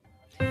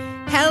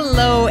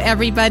Hello,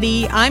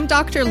 everybody. I'm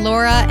Dr.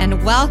 Laura,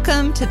 and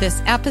welcome to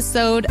this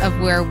episode of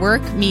Where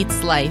Work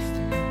Meets Life.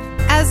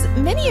 As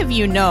many of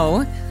you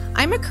know,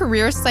 I'm a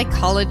career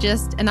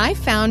psychologist, and I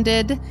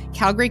founded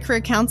Calgary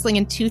Career Counseling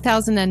in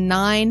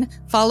 2009,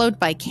 followed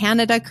by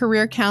Canada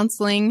Career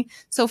Counseling.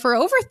 So for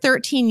over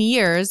 13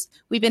 years,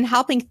 we've been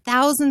helping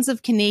thousands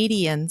of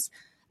Canadians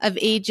of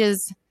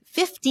ages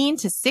 15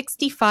 to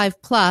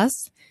 65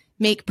 plus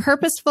make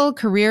purposeful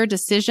career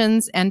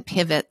decisions and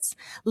pivots.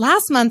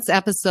 Last month's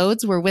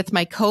episodes were with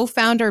my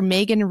co-founder,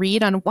 Megan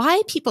Reed, on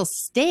why people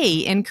stay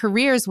in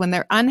careers when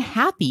they're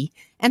unhappy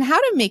and how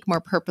to make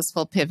more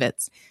purposeful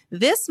pivots.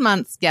 This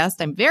month's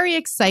guest, I'm very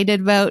excited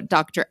about,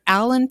 Dr.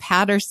 Alan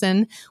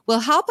Patterson,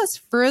 will help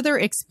us further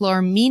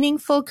explore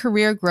meaningful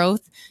career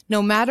growth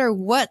no matter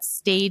what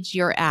stage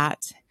you're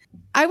at.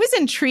 I was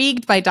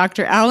intrigued by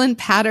Dr. Alan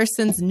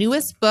Patterson's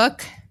newest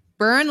book,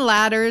 Burn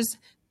Ladders,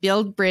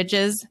 Build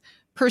Bridges,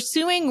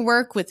 Pursuing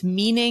Work with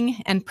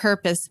Meaning and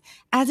Purpose,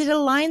 as it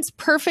aligns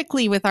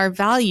perfectly with our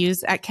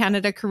values at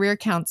Canada Career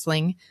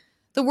Counseling.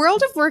 The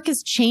world of work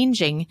is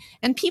changing,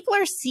 and people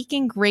are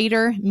seeking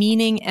greater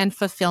meaning and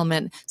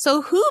fulfillment.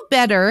 So who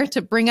better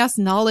to bring us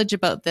knowledge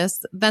about this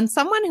than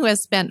someone who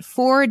has spent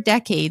 4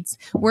 decades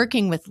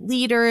working with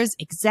leaders,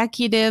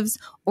 executives,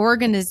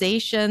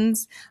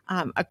 organizations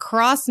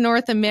across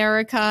North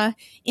America,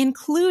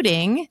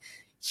 including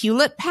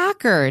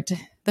Hewlett-Packard,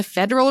 the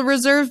Federal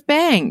Reserve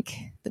Bank,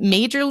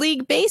 Major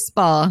League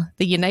Baseball,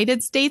 the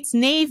United States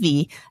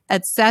Navy,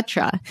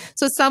 etc.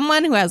 So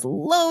someone who has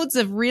loads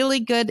of really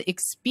good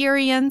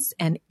experience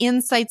and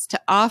insights to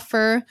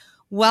offer.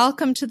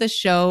 Welcome to the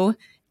show,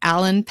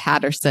 Alan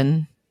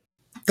Patterson.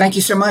 Thank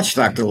you so much,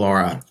 Dr.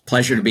 Laura.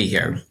 Pleasure to be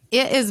here.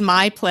 It is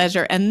my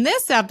pleasure. And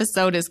this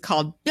episode is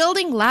called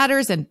Building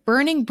Ladders and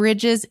Burning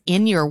Bridges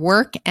in Your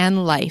Work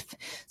and Life.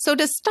 So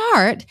to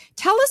start,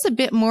 tell us a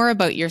bit more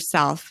about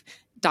yourself,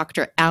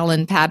 Dr.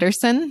 Alan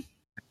Patterson.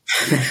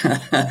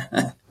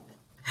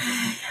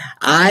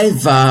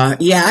 I've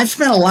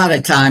spent a lot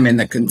of time in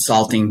the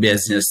consulting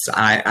business.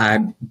 I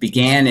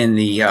began in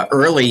the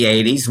early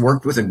 80s,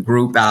 worked with a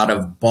group out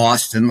of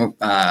Boston,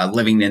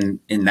 living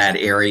in that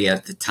area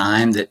at the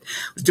time, that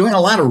was doing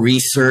a lot of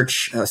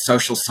research,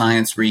 social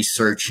science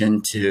research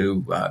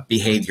into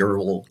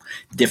behavioral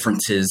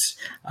differences.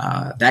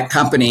 That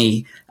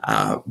company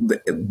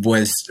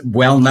was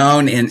well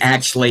known and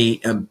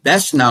actually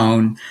best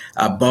known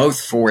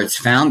both for its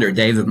founder,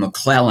 David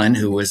McClellan,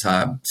 who was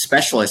a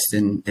specialist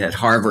at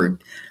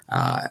Harvard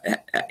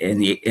in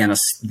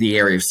the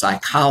area of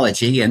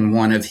psychology, and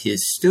one of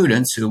his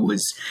students who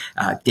was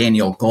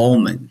Daniel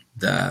Goleman,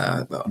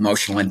 the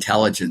emotional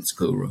intelligence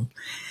guru.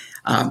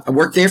 I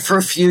worked there for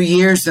a few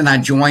years, and I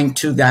joined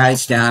 2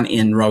 guys down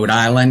in Rhode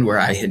Island where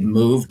I had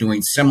moved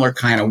doing similar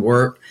kind of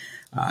work.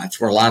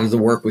 It's where a lot of the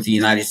work with the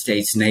United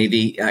States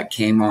Navy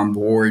came on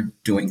board,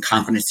 doing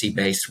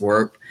competency-based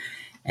work.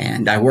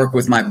 And I worked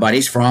with my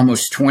buddies for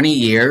almost 20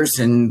 years,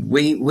 and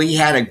we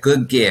had a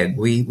good gig.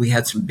 We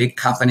had some big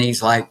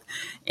companies like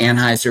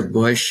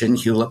Anheuser-Busch and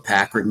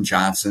Hewlett-Packard and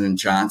Johnson &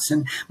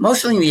 Johnson,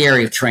 mostly in the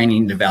area of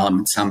training and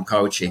development, some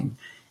coaching.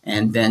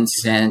 And then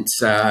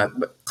since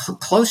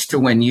close to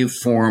when you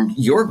formed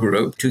your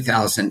group,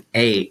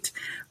 2008,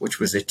 which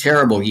was a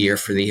terrible year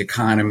for the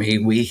economy,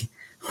 we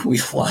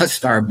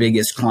lost our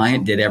biggest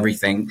client, did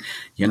everything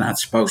you're not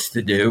supposed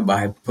to do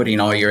by putting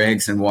all your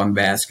eggs in one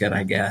basket,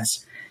 I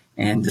guess,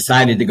 and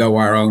decided to go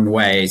our own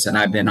ways. And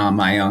I've been on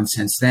my own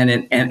since then.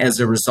 And as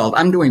a result,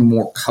 I'm doing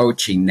more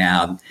coaching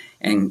now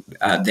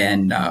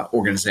than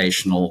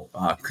organizational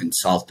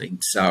consulting.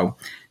 So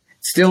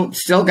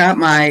still got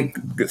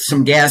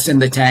some gas in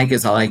the tank,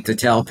 as I like to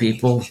tell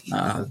people,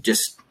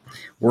 just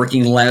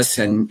working less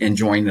and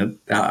enjoying it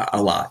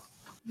a lot.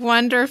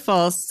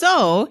 Wonderful.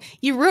 So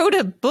you wrote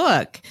a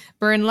book,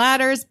 Burn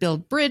Ladders,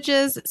 Build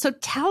Bridges. So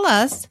tell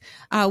us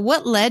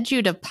what led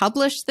you to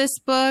publish this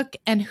book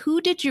and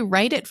who did you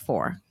write it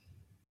for?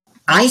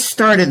 I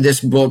started this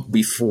book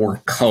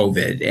before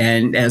COVID,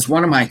 and as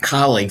one of my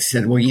colleagues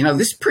said, well,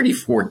 this is pretty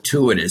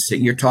fortuitous that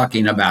you're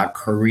talking about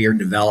career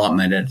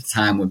development at a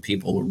time when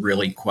people were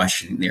really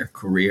questioning their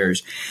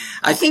careers.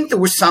 I think there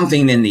was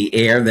something in the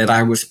air that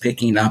I was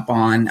picking up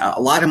on.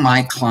 A lot of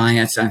my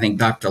clients, I think,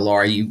 Dr.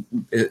 Laura,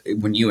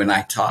 when you and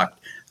I talked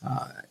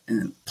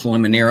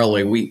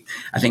preliminarily,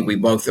 I think we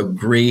both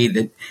agree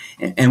that,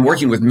 and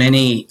working with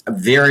many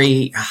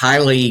very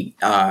highly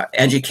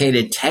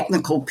educated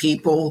technical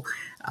people,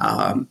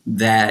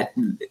 that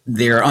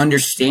their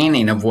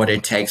understanding of what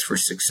it takes for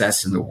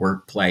success in the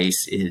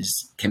workplace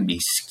can be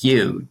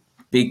skewed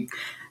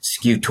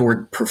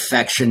toward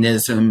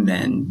perfectionism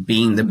and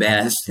being the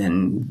best,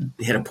 and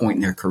hit a point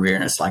in their career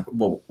and it's like,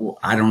 well,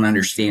 I don't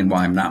understand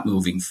why I'm not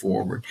moving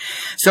forward.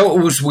 So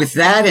it was with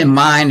that in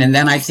mind. And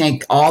then I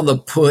think all the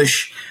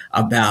push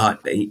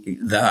about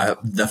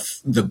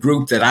the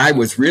group that I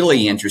was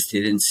really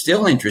interested in,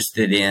 still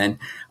interested in,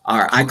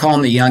 are, I call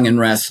them the young and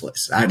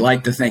restless. I'd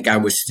like to think I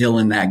was still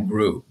in that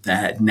group,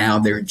 that now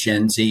they're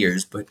Gen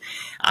Zers, but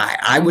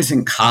I was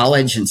in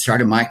college and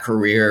started my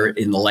career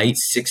in the late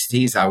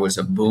 60s. I was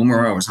a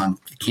boomer. I was on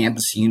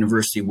campus,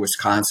 University of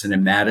Wisconsin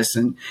in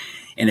Madison.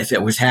 And if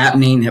it was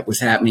happening at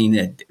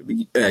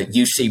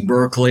UC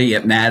Berkeley,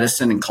 at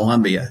Madison and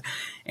Columbia.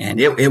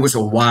 And it was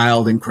a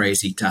wild and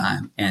crazy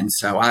time. And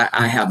so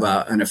I have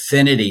an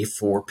affinity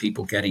for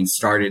people getting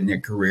started in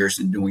their careers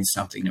and doing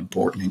something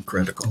important and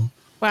critical.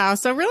 Wow.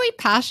 So really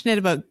passionate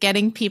about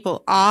getting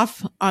people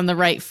off on the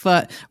right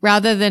foot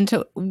rather than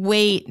to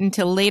wait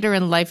until later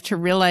in life to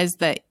realize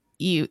that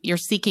you're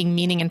seeking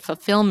meaning and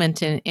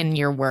fulfillment in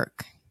your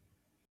work.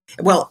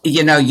 Well,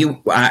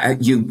 I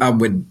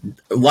would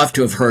love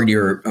to have heard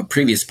your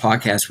previous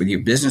podcast with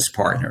your business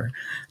partner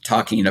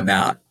talking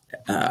about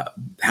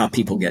how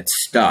people get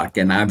stuck,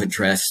 and I've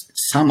addressed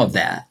some of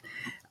that.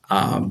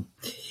 And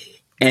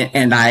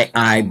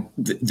I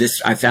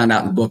found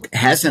out in the book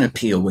has an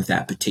appeal with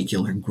that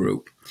particular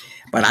group,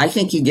 but I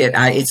think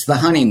it's the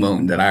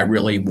honeymoon that I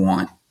really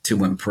want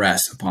to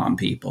impress upon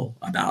people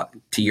about,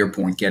 to your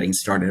point, getting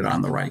started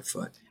on the right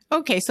foot.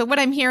 Okay, so what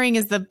I'm hearing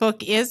is the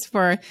book is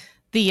for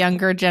the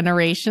younger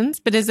generations,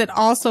 but is it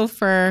also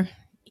for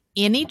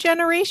any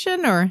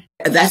generation, or?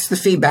 That's the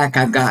feedback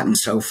I've gotten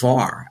so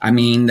far. I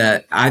mean,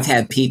 I've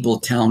had people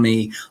tell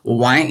me, well,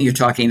 why aren't you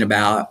talking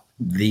about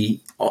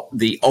the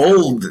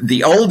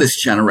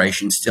oldest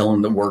generation still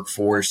in the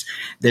workforce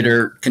that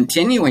are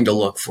continuing to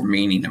look for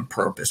meaning and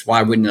purpose?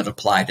 Why wouldn't it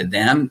apply to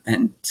them?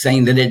 And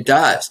saying that it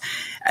does.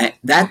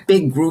 That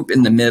big group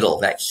in the middle,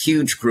 that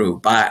huge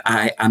group,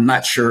 I'm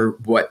not sure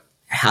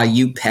how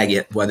you peg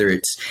it, whether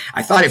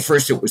I thought at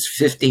first it was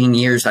 15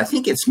 years. I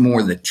think it's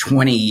more the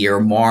 20-year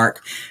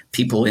mark.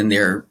 People in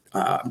their,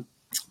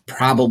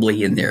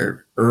 probably in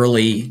their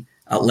late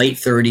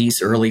 30s,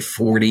 early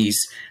 40s,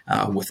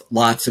 with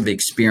lots of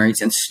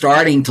experience and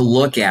starting to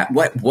look at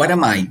what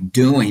am I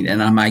doing, and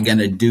am I going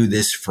to do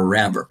this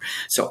forever?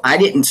 So I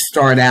didn't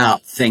start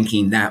out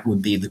thinking that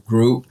would be the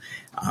group,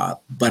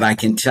 but I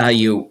can tell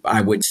you, I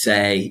would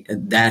say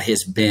that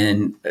has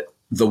been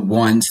the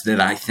ones that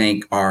I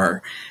think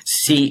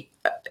see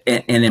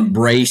and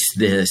embrace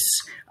this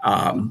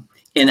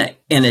in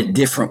a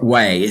different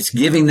way. It's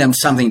giving them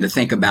something to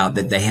think about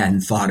that they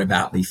hadn't thought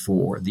about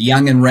before. The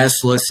young and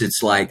restless,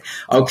 it's like,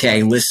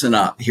 okay, listen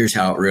up. Here's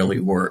how it really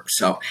works.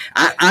 So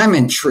I'm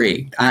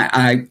intrigued.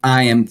 I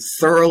am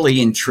thoroughly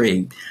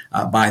intrigued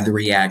by the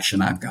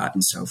reaction I've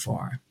gotten so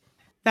far.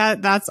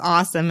 That's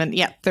awesome. And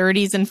yeah,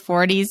 30s and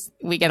 40s,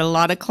 we get a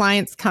lot of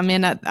clients come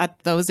in at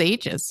those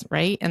ages,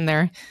 right? And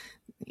they're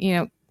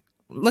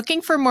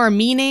looking for more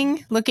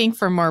meaning, looking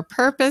for more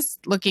purpose,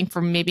 looking for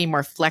maybe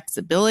more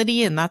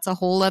flexibility. And that's a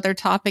whole other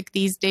topic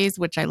these days,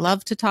 which I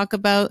love to talk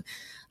about.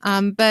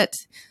 But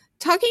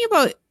talking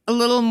about a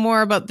little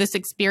more about this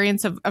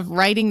experience of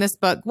writing this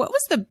book, what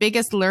was the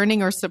biggest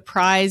learning or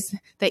surprise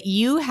that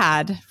you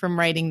had from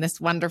writing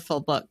this wonderful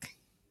book?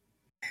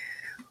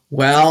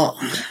 Well,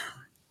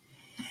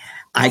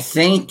 I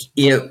think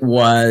it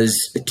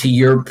was, to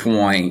your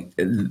point,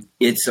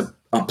 its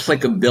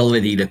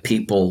applicability to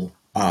people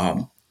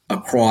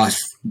across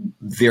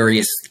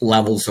various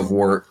levels of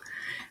work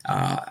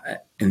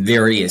and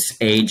various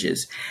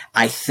ages.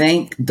 I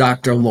think,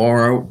 Dr.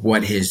 Laura,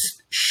 what has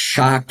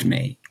shocked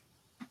me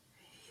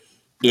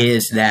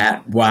is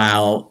that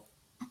while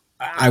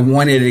I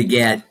wanted to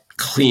get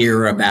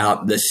clear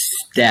about the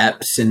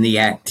steps and the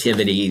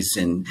activities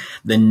and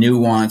the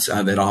nuance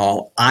of it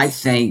all, I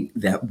think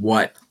that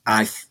what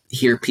I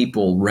hear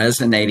people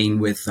resonating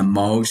with the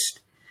most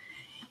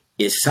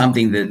is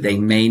something that they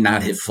may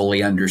not have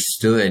fully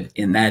understood,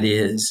 and that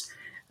is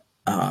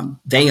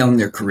they own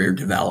their career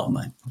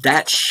development.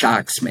 That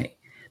shocks me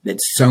that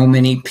so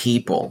many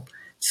people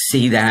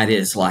see that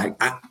as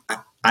like,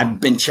 I've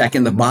been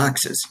checking the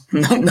boxes.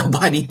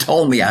 Nobody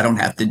told me I don't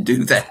have to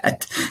do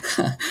that.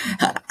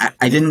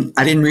 I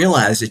didn't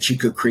realize that you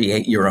could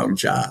create your own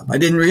job. I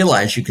didn't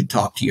realize you could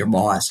talk to your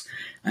boss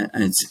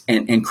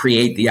and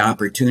create the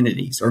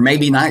opportunities, or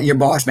maybe not your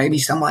boss, maybe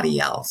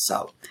somebody else.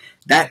 So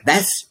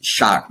that's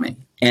shocked me.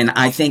 And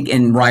I think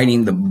in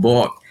writing the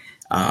book,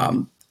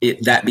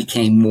 that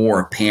became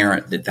more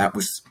apparent that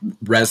was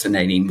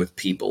resonating with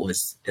people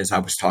as I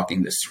was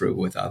talking this through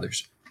with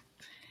others.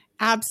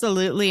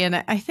 Absolutely. And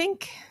I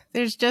think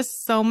there's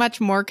just so much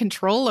more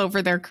control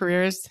over their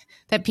careers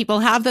that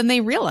people have than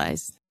they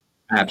realize.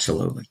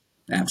 Absolutely.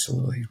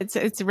 Absolutely.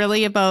 It's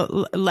really about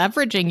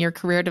leveraging your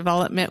career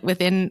development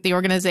within the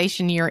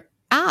organization you're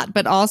at,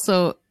 but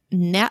also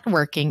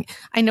networking.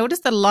 I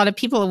noticed that a lot of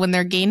people, when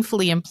they're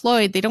gainfully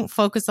employed, they don't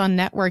focus on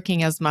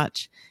networking as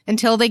much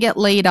until they get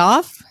laid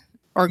off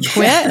or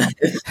quit.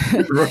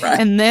 Right.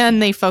 And then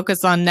they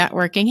focus on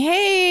networking.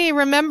 Hey,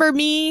 remember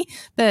me?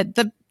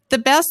 The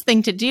best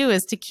thing to do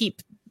is to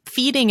keep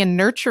feeding and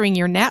nurturing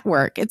your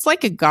network. It's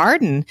like a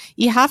garden.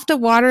 You have to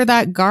water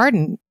that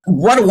garden.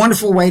 What a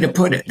wonderful way to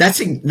put it.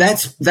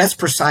 That's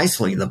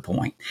precisely the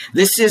point.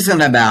 This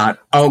isn't about,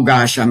 oh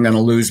gosh, I'm going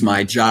to lose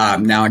my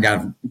job. Now I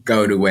got to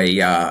go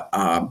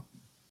to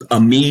a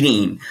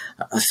meeting,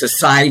 a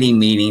society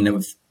meeting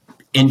of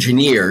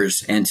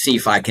engineers and see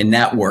if I can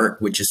network,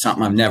 which is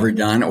something I've never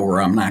done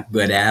or I'm not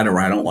good at or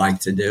I don't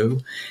like to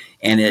do.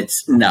 And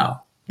it's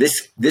no,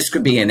 this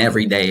could be an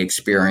everyday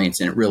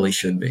experience, and it really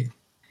should be.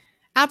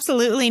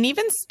 Absolutely. And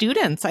even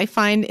students, I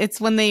find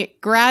it's when they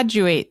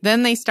graduate,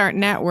 then they start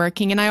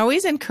networking. And I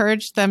always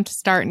encourage them to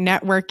start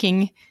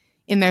networking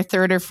in their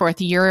third or fourth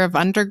year of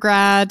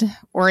undergrad,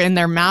 or in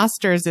their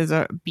master's is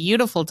a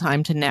beautiful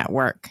time to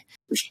network.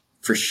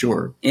 For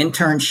sure.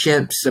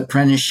 Internships,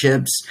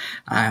 apprenticeships.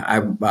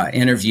 I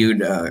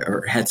interviewed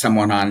or had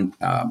someone on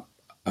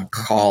a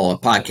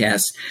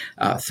podcast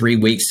 3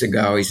 weeks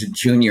ago. He's a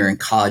junior in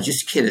college.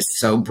 This kid is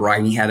so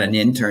bright. He had an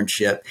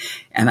internship.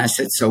 And I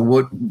said, so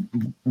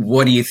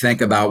what do you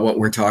think about what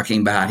we're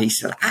talking about? He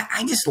said,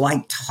 I just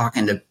like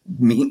talking to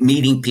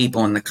meeting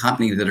people in the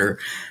company that are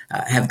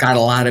have got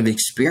a lot of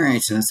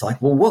experience. And it's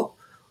like, well,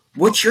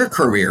 what's your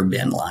career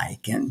been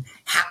like? And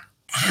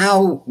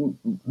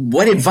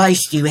what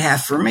advice do you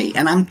have for me?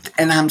 And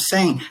I'm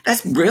saying,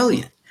 that's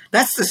brilliant.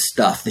 That's the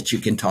stuff that you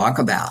can talk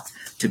about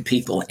to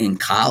people in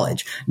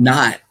college,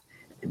 not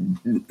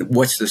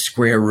what's the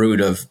square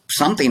root of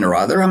something or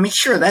other. I mean,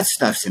 sure, that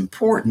stuff's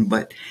important,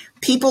 but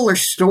people are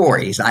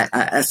stories.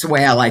 That's the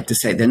way I like to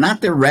say. They're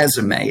not their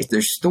resumes,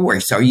 they're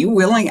stories. So are you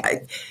willing?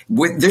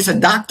 There's a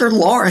Dr.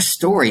 Laura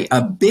story,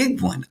 a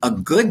big one, a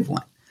good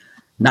one,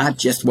 not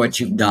just what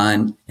you've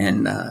done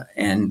and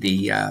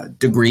the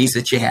degrees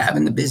that you have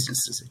and the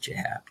businesses that you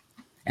have.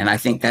 And I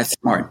think that's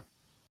smart.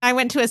 I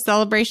went to a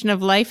celebration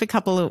of life a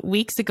couple of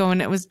weeks ago,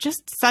 and it was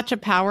just such a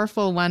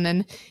powerful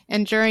one.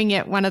 And during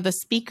it, one of the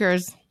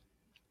speakers,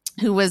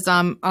 who was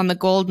on the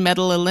gold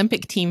medal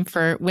Olympic team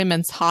for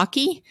women's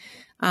hockey,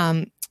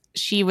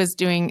 she was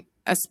doing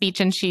a speech,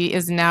 and she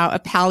is now a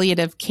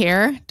palliative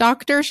care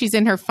doctor. She's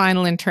in her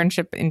final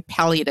internship in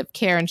palliative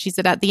care. And she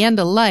said at the end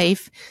of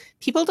life,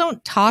 people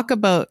don't talk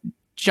about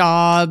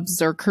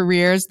jobs or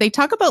careers. They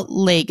talk about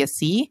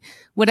legacy,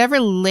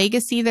 whatever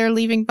legacy they're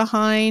leaving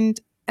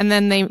behind. And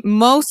then they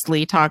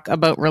mostly talk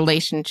about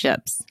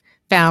relationships,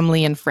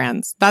 family and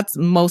friends. That's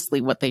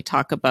mostly what they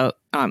talk about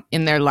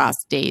in their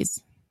last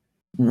days.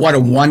 What a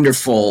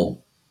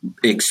wonderful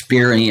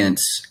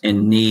experience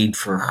and need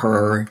for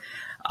her.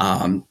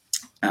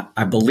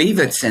 I believe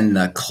it's in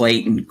the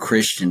Clayton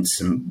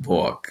Christensen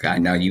book. I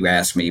know you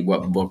asked me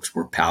what books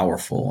were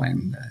powerful,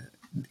 and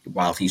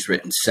while he's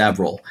written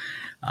several,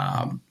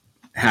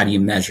 how do you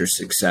measure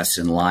success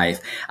in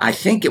life? I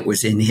think it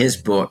was in his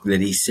book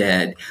that he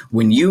said,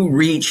 when you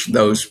reach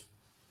those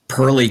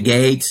pearly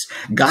gates,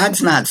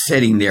 God's not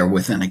sitting there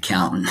with an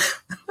accountant.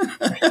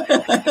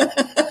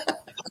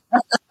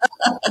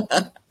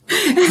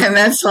 And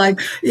that's like,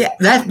 yeah,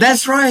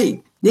 that's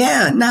right.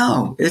 Yeah,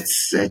 no,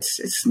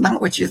 it's not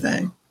what you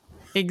think.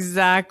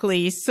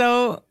 Exactly.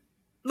 So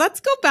let's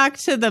go back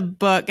to the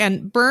book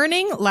and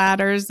burning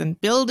ladders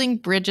and building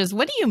bridges.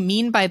 What do you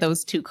mean by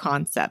those two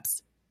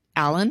concepts,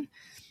 Alan?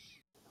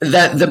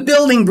 The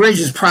building bridge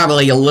is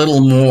probably a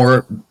little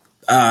more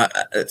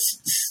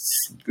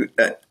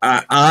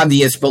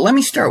obvious, but let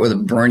me start with the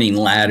burning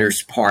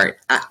ladders part.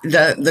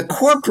 The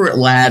corporate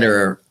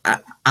ladder,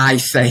 I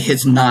say,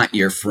 is not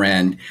your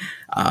friend.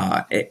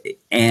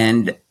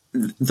 And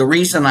the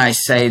reason I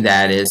say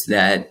that is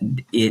that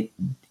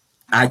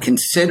I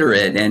consider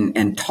it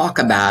and talk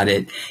about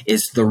it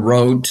is the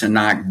road to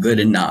not good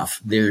enough.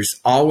 There's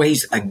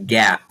always a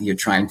gap you're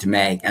trying to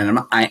make.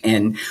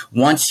 And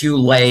once you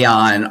lay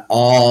on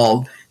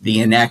all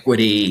the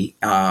inequity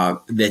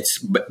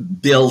that's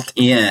built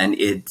in,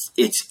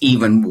 it's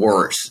even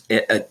worse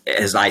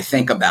as I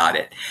think about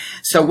it.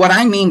 So what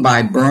I mean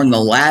by burn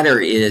the ladder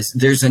is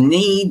there's a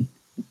need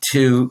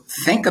to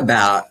think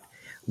about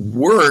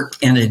work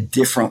in a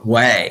different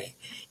way.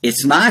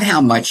 It's not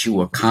how much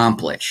you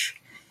accomplish.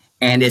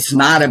 And it's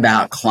not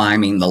about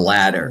climbing the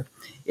ladder.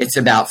 It's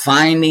about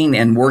finding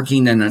and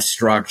working in a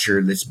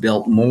structure that's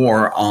built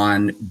more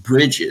on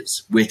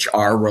bridges, which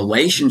are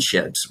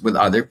relationships with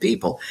other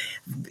people.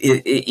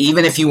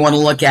 Even if you want to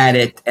look at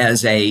it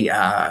as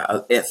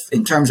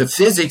in terms of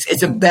physics,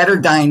 it's a better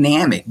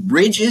dynamic.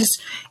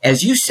 Bridges,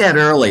 as you said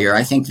earlier,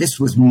 I think this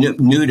was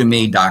new to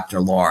me,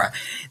 Dr. Laura,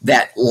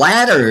 that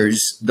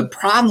ladders, the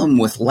problem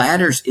with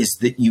ladders is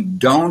that you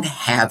don't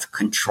have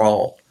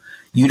control.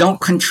 You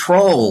don't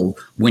control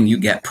when you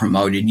get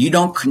promoted. You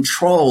don't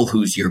control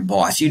who's your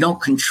boss. You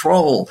don't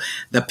control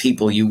the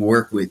people you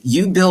work with.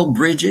 You build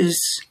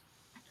bridges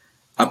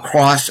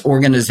across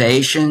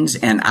organizations,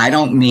 and I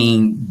don't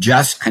mean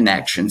just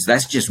connections.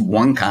 That's just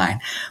one kind.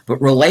 But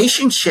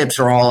relationships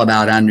are all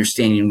about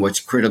understanding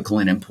what's critical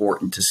and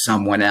important to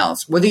someone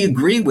else, whether you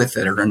agree with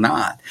it or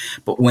not.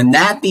 But when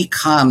that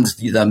becomes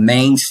the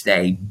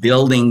mainstay,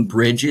 building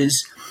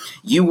bridges,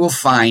 you will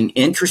find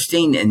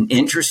interesting and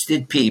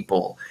interested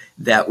people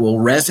that will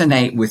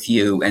resonate with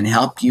you and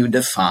help you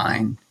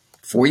define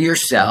for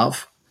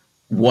yourself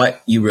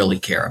what you really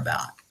care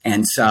about.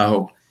 And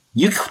so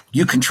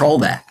You control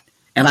that.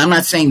 And I'm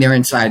not saying they're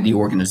inside the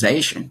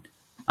organization.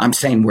 I'm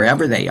saying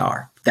wherever they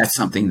are, that's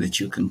something that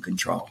you can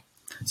control.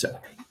 So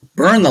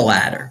burn the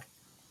ladder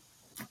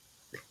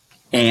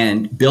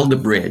and build a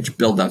bridge,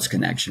 build those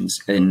connections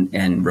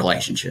and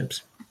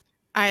relationships.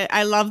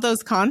 I love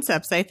those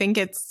concepts. I think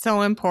it's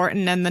so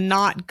important. And the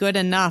not good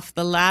enough,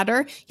 the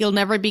ladder, you'll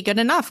never be good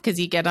enough because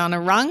you get on a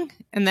rung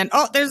and then,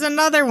 oh, there's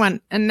another one.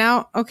 And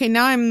now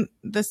I'm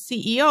the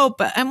CEO,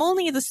 but I'm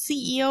only the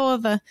CEO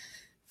of a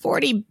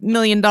 $40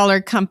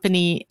 million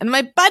company. And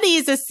my buddy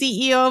is a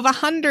CEO of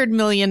 $100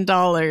 million.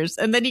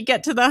 And then you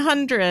get to the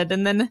 100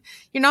 and then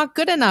you're not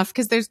good enough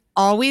because there's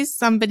always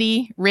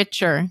somebody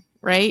richer,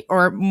 right?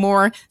 Or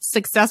more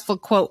successful,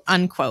 quote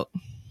unquote.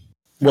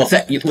 Well,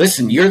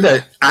 listen,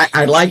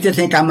 I like to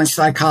think I'm a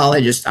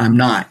psychologist. I'm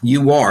not.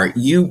 You are.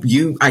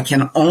 I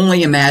can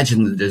only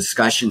imagine the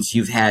discussions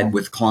you've had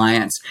with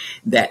clients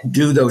that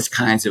do those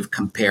kinds of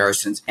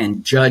comparisons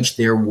and judge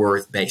their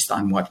worth based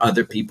on what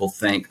other people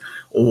think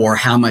or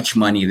how much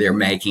money they're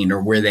making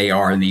or where they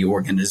are in the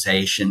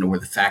organization or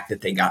the fact that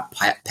they got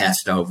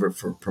passed over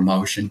for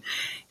promotion.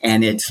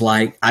 And it's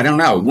like, I don't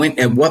know,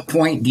 at what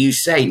point do you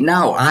say,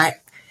 no, I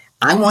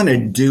want to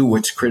do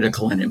what's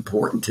critical and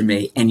important to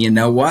me. And you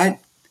know what?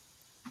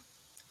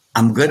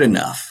 I'm good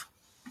enough.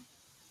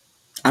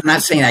 I'm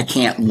not saying I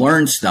can't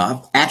learn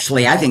stuff.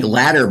 Actually, I think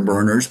ladder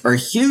burners are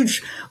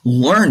huge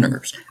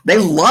learners. They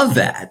love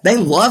that. They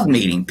love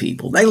meeting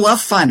people. They love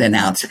finding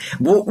out.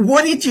 Well,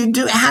 what did you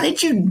do? How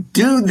did you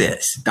do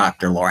this,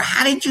 Dr. Laura?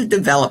 How did you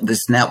develop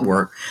this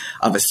network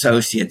of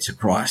associates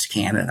across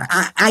Canada?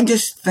 I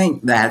just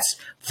think that's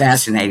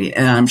fascinating.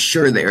 And I'm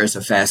sure there is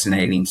a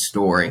fascinating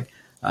story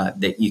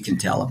that you can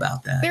tell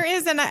about that. There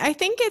is, and I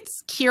think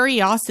it's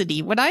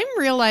curiosity. What I'm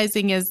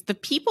realizing is the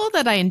people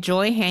that I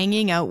enjoy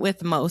hanging out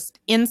with most,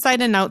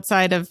 inside and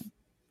outside of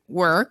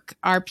work,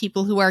 are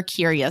people who are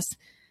curious.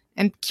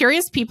 And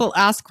curious people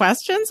ask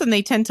questions, and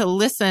they tend to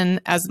listen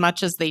as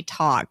much as they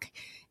talk.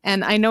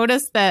 And I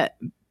noticed that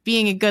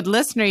being a good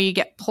listener, you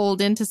get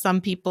pulled into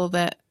some people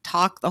that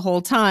talk the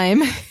whole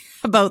time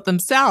about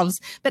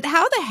themselves. But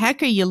how the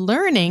heck are you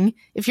learning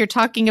if you're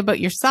talking about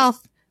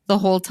yourself the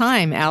whole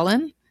time,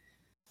 Alan?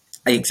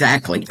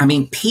 Exactly. I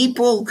mean,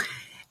 people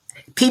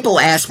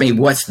ask me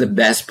what's the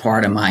best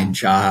part of my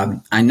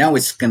job. I know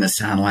it's going to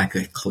sound like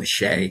a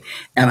cliche,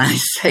 and I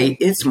say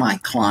it's my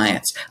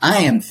clients.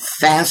 I am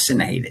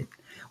fascinated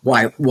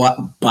by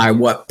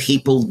what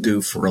people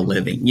do for a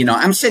living. You know,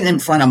 I'm sitting in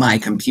front of my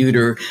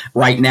computer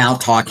right now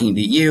talking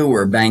to you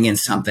or banging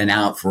something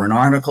out for an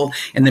article.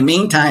 In the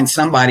meantime,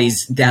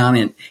 somebody's down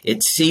at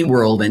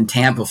SeaWorld in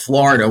Tampa,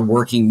 Florida,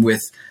 working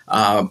with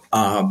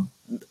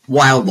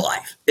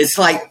wildlife. It's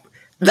like,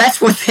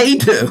 that's what they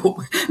do.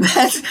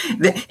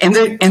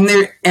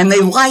 And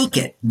they like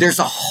it. There's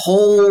a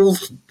whole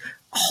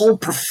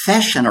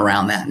profession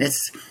around that. And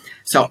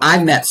so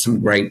I've met some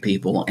great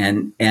people,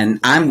 and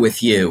I'm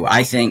with you.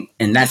 I think,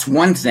 and that's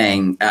one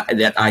thing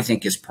that I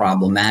think is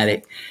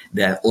problematic,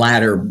 that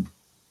ladder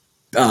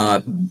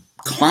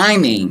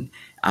climbing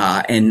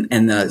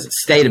and the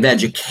state of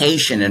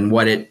education and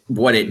what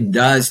it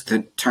does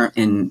to turn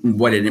and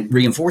what it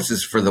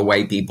reinforces for the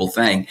way people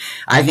think.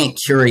 I think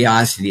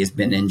curiosity has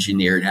been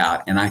engineered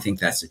out, and I think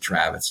that's a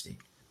travesty.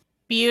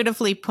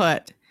 Beautifully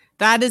put.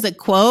 That is a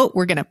quote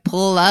we're going to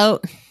pull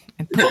out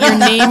and put your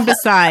name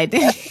beside.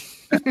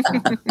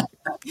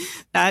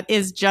 That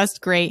is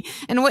just great.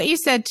 And what you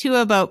said too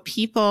about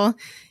people,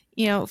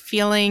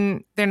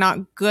 feeling they're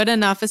not good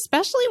enough,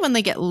 especially when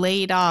they get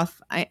laid off.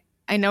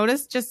 I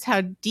noticed just how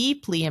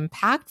deeply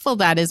impactful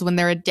that is when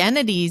their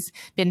identity's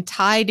been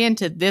tied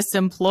into this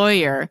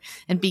employer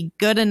and be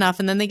good enough,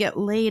 and then they get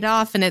laid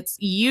off, and it's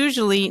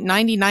usually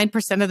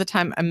 99% of the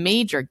time a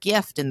major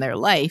gift in their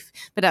life.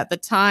 But at the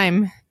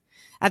time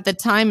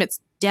it's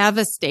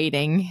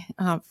devastating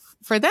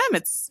for them.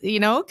 It's,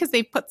 because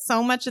they put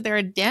so much of their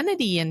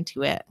identity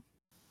into it.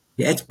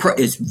 Yeah,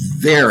 it's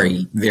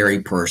very,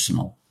 very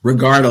personal.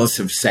 Regardless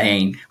of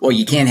saying, well,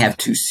 you can't have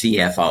two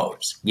CFOs,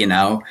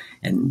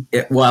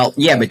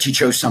 but you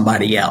chose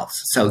somebody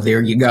else. So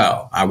there you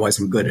go. I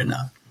wasn't good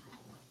enough.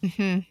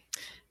 Mm-hmm.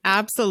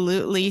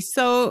 Absolutely.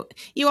 So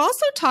you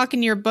also talk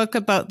in your book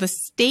about the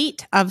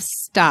state of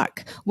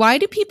stuck. Why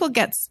do people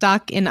get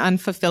stuck in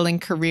unfulfilling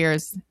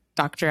careers,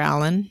 Dr.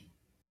 Allen?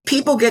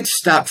 People get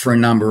stuck for a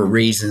number of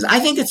reasons. I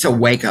think it's a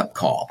wake-up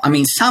call. I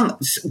mean,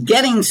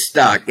 getting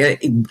stuck,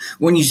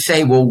 when you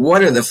say, well,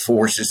 what are the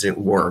forces at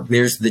work?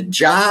 There's the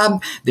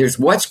job, there's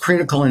what's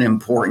critical and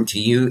important to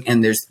you,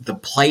 and there's the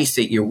place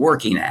that you're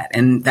working at.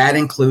 And that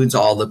includes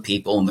all the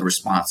people and the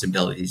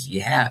responsibilities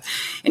you have.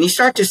 And you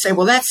start to say,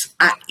 well,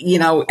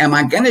 am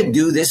I going to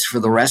do this for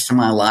the rest of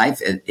my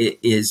life?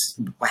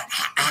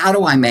 How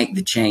do I make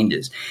the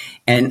changes?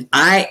 And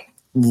I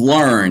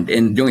learned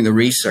in doing the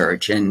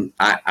research, and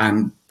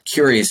I'm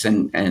curious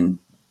and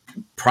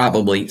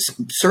probably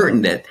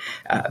certain that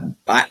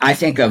I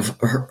think of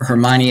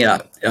Hermione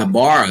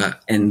Ibarra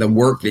and the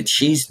work that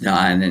she's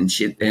done, and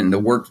the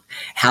work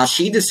how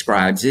she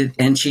describes it.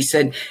 And she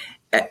said,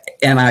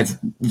 and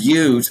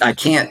I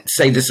can't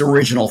say this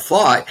original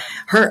thought,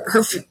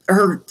 her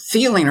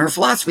feeling, her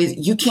philosophy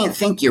is you can't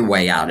think your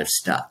way out of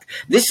stuck.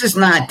 This is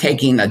not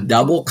taking a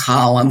double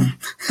column.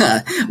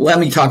 Let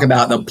me talk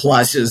about the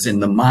pluses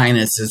and the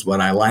minuses,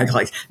 what I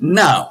like.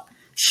 No.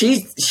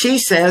 She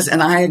says,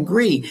 and I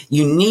agree,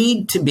 you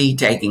need to be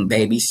taking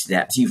baby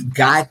steps. You've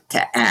got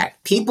to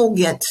act. People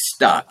get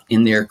stuck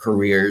in their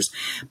careers,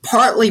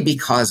 partly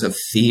because of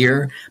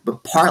fear,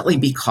 but partly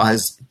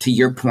because, to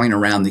your point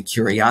around the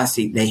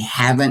curiosity, they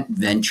haven't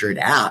ventured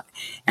out.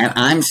 And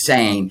I'm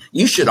saying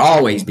you should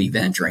always be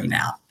venturing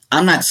out.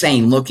 I'm not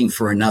saying looking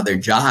for another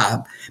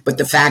job, but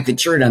the fact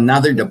that you're in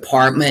another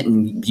department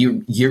and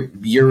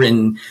you're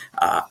in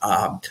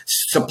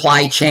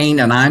supply chain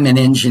and I'm in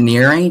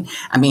engineering.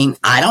 I mean,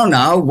 I don't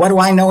know. What do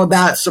I know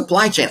about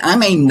supply chain? I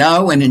may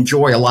know and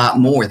enjoy a lot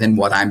more than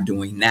what I'm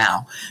doing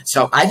now.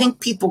 So I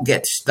think people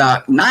get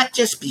stuck not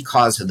just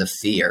because of the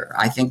fear.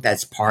 I think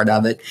that's part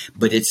of it,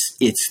 but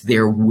it's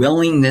their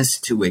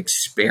willingness to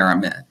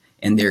experiment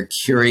and their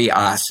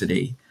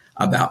curiosity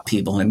about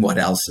people and what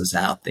else is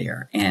out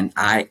there. And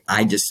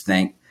I just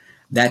think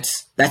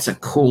that's a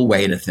cool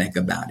way to think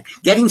about it.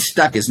 Getting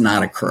stuck is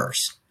not a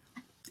curse.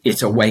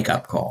 It's a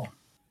wake-up call.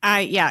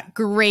 Yeah,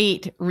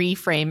 great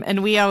reframe.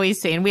 And we always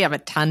say, and we have a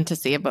ton to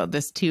say about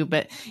this too,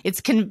 but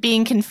it's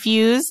being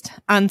confused,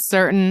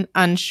 uncertain,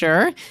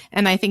 unsure.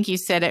 And I think you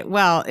said it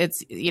well.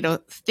 It's,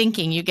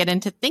 thinking. You get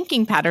into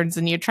thinking patterns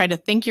and you try to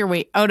think your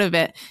way out of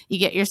it. You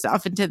get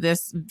yourself into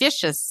this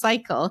vicious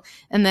cycle.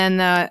 And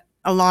then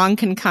along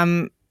can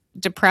come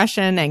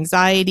depression,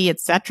 anxiety,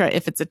 etc.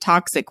 if it's a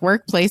toxic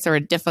workplace or a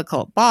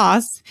difficult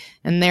boss.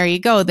 And there you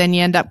go. Then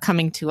you end up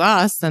coming to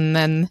us, and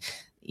then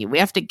we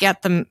have to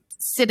get them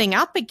sitting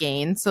up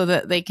again so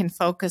that they can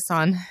focus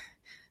on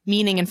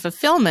meaning and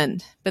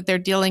fulfillment. But they're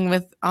dealing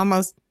with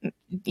almost,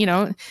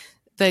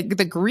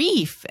 the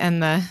grief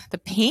and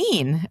the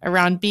pain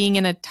around being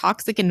in a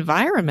toxic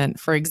environment,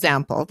 for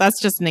example.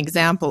 That's just an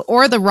example.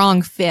 Or the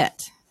wrong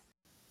fit.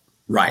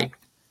 Right.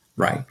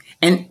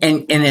 And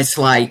it's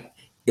like,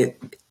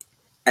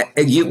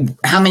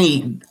 how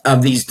many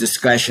of these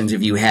discussions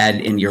have you had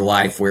in your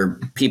life where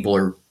people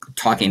are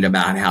talking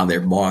about how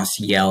their boss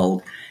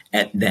yelled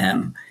at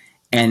them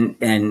and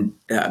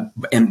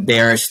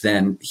embarrassed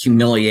them,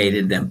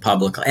 humiliated them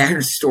publicly? I heard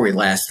a story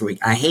last week.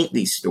 I hate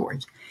these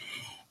stories.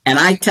 And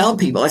I tell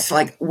people, it's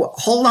like,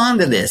 hold on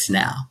to this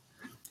now.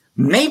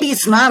 Maybe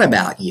it's not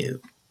about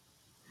you.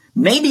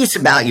 Maybe it's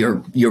about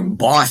your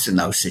boss in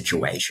those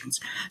situations.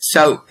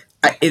 So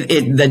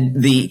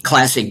the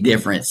classic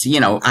difference,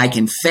 I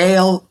can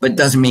fail, but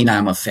doesn't mean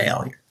I'm a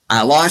failure.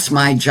 I lost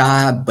my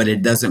job, but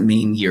it doesn't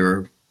mean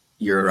you're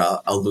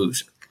a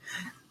loser.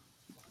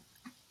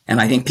 And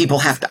I think people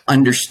have to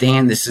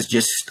understand this is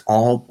just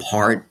all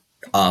part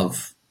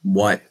of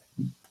what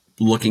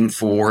looking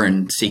for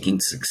and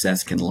seeking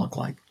success can look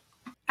like.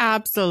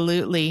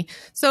 Absolutely.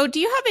 So do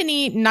you have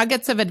any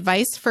nuggets of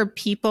advice for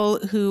people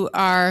who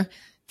are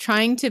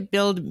trying to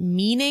build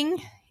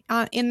meaning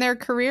in their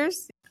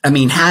careers? I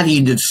mean, how do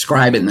you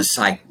describe it in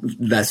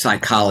the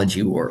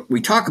psychology work?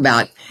 We talk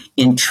about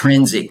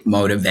intrinsic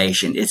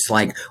motivation. It's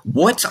like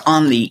what's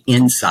on the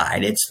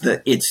inside. It's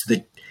the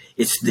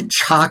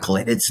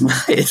chocolate. It's not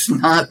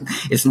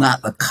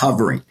the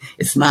covering.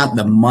 It's not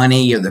the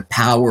money or the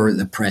power or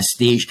the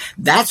prestige.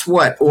 That's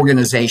what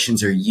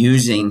organizations are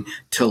using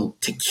to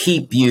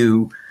keep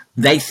you,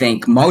 they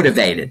think,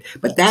 motivated.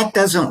 But that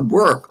doesn't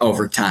work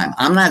over time.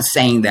 I'm not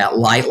saying that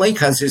lightly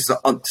because there's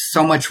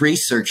so much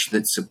research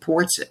that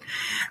supports it.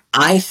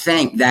 I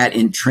think that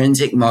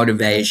intrinsic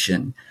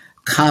motivation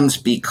comes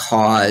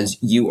because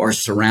you are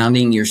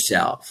surrounding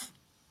yourself.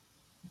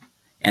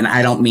 And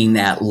I don't mean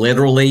that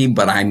literally,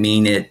 but I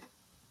mean it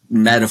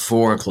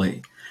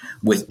metaphorically,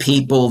 with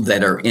people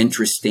that are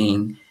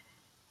interesting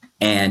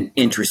and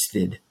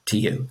interested to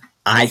you.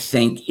 I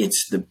think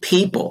it's the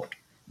people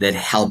that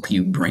help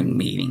you bring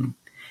meaning.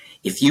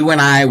 If you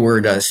and I were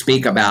to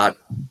speak about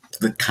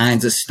the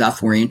kinds of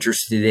stuff we're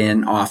interested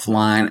in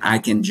offline, I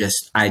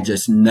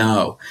just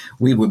know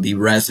we would be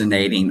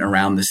resonating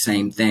around the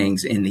same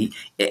things, and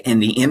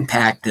the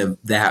impact of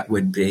that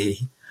would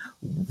be,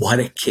 what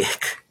a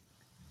kick.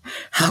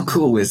 How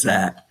cool is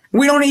that?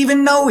 We don't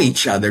even know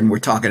each other and we're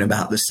talking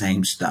about the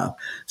same stuff.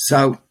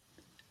 So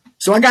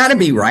I got to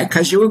be right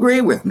because you agree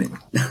with me.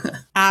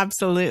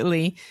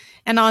 Absolutely.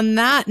 And on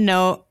that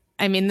note,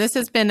 I mean, this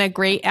has been a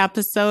great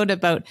episode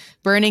about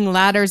burning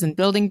ladders and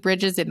building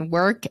bridges in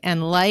work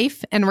and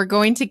life. And we're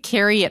going to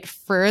carry it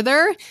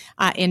further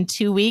in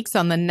 2 weeks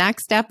on the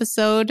next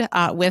episode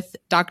with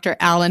Dr.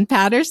 Alan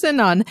Patterson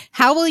on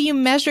how will you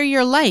measure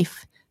your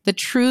life? The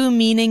true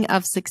meaning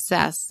of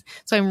success.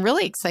 So I'm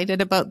really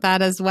excited about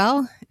that as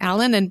well,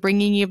 Alan, and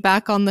bringing you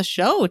back on the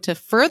show to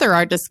further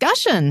our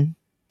discussion.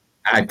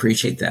 I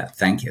appreciate that.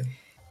 Thank you.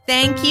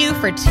 Thank you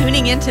for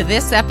tuning into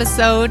this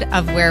episode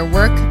of Where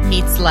Work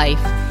Meets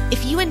Life.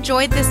 If you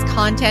enjoyed this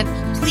content,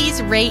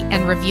 please rate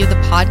and review the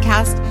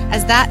podcast,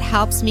 as that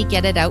helps me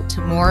get it out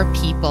to more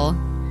people.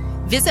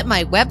 Visit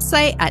my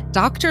website at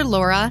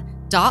drlaura.com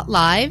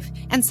www.psychologypractices.live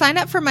and sign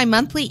up for my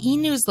monthly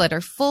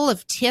e-newsletter full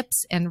of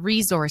tips and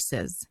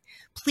resources.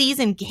 Please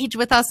engage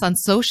with us on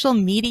social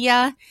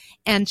media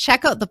and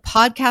check out the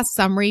podcast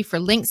summary for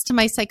links to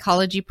my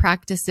psychology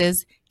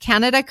practices,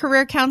 Canada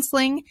Career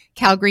Counseling,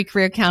 Calgary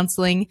Career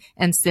Counseling,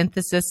 and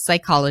Synthesis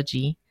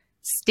Psychology.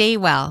 Stay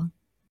well.